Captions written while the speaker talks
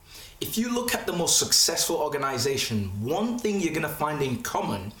If you look at the most successful organization, one thing you're going to find in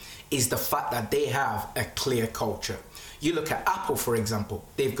common is the fact that they have a clear culture. You look at Apple, for example,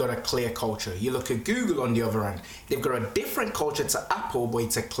 they've got a clear culture. You look at Google on the other hand, they've got a different culture to Apple, but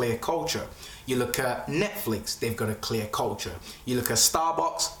it's a clear culture. You look at Netflix, they've got a clear culture. You look at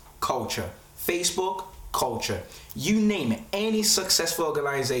Starbucks, culture. Facebook, culture. You name it, any successful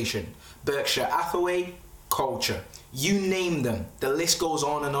organization, Berkshire Hathaway, culture. You name them, the list goes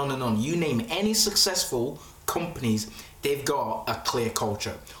on and on and on. You name any successful companies, they've got a clear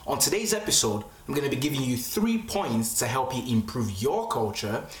culture. On today's episode, I'm going to be giving you 3 points to help you improve your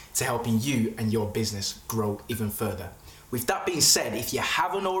culture, to helping you and your business grow even further. With that being said, if you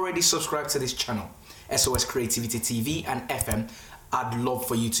haven't already subscribed to this channel, SOS Creativity TV and FM, I'd love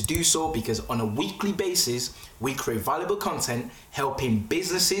for you to do so, because on a weekly basis, we create valuable content helping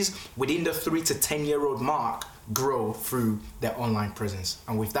businesses within the 3 to 10 year old mark grow through their online presence.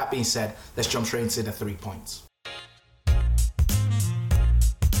 And with that being said, let's jump straight into the 3 points.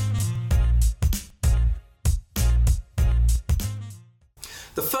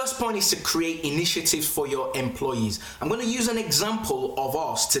 The first point is to create initiatives for your employees. I'm going to use an example of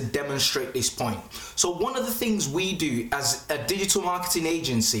us to demonstrate this point. So one of the things we do as a digital marketing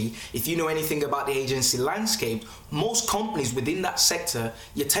agency, if you know anything about the agency landscape, most companies within that sector,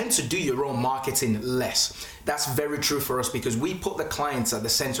 you tend to do your own marketing less. That's very true for us because we put the clients at the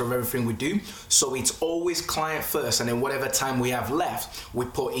center of everything we do. So it's always client first, and then whatever time we have left, we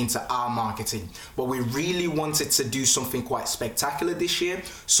put into our marketing. But we really wanted to do something quite spectacular this year.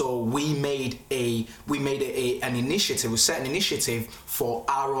 So we made an initiative, we set an initiative for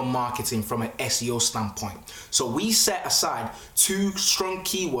our own marketing from an SEO standpoint. So we set aside 2 strong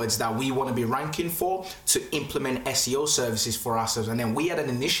keywords that we want to be ranking for to implement SEO services for ourselves. And then we had an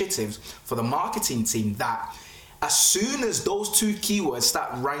initiative for the marketing team that as soon as those 2 keywords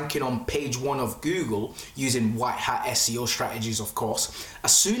start ranking on page 1 of Google, using white hat SEO strategies, of course,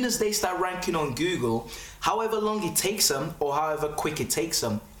 as soon as they start ranking on Google, however long it takes them or however quick it takes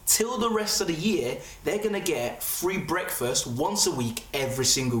them, till the rest of the year, they're gonna get free breakfast once a week, every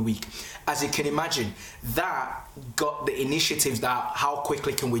single week. As you can imagine, that got the initiatives that how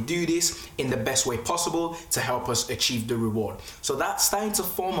quickly can we do this in the best way possible to help us achieve the reward. So that's starting to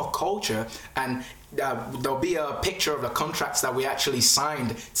form a culture, and there'll be a picture of the contracts that we actually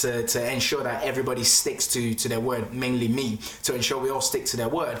signed to ensure that everybody sticks to their word, mainly me, to ensure we all stick to their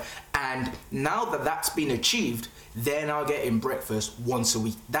word. And now that that's been achieved, they're now getting breakfast once a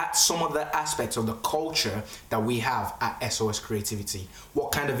week. That's some of the aspects of the culture that we have at SOS Creativity.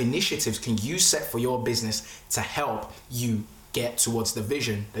 What kind of initiatives can you set for your business to help you get towards the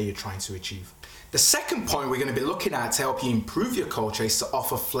vision that you're trying to achieve? The second point we're going to be looking at to help you improve your culture is to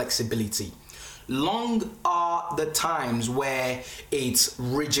offer flexibility. Long are the times where it's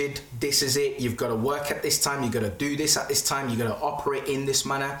rigid. This is it. You've got to work at this time. You've got to do this at this time. You've got to operate in this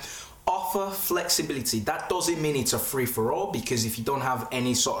manner. Offer flexibility. That doesn't mean it's a free-for-all, because if you don't have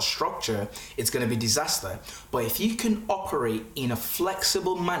any sort of structure, it's going to be disaster. But if you can operate in a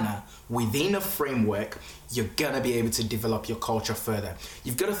flexible manner within a framework, you're going to be able to develop your culture further.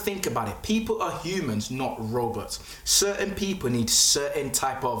 You've got to think about it. People are humans, not robots. Certain people need certain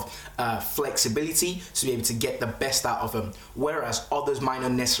type of flexibility to be able to get the best out of them, whereas others might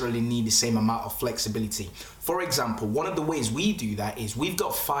not necessarily need the same amount of flexibility. For example, one of the ways we do that is we've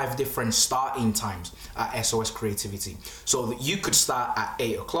got 5 different starting times at SOS Creativity. So that you could start at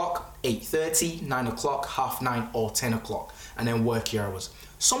 8 o'clock, 8:30, 9 o'clock, 9:30, or 10 o'clock, and then work your hours.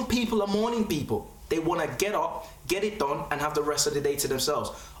 Some people are morning people. They want to get up, get it done, and have the rest of the day to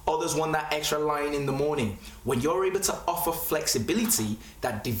themselves. Others want that extra line in the morning. When you're able to offer flexibility,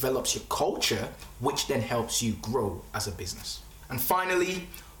 that develops your culture, which then helps you grow as a business. And finally,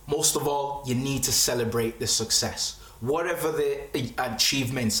 most of all, you need to celebrate the success. Whatever the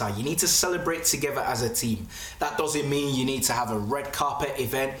achievements are, you need to celebrate together as a team. That doesn't mean you need to have a red carpet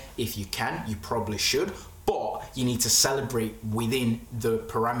event. If you can, you probably should. But you need to celebrate within the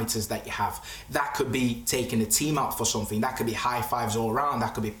parameters that you have. That could be taking the team out for something. That could be high fives all around.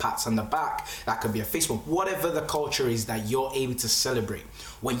 That could be pats on the back. That could be a Facebook. Whatever the culture is that you're able to celebrate.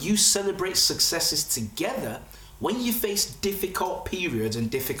 When you celebrate successes together, when you face difficult periods and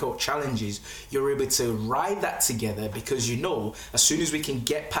difficult challenges, you're able to ride that together, because you know as soon as we can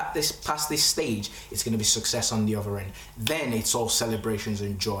get past this stage, it's going to be success on the other end. Then it's all celebrations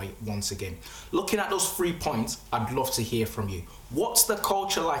and joy once again. Looking at those 3 points, I'd love to hear from you. What's the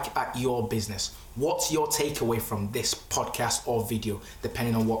culture like at your business? What's your takeaway from this podcast or video,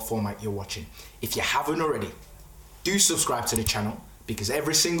 depending on what format you're watching? If you haven't already, do subscribe to the channel, because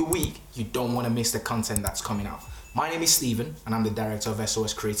every single week you don't want to miss the content that's coming out. My name is Stephen, and I'm the director of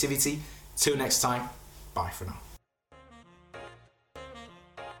SOS Creativity. Till next time, bye for now.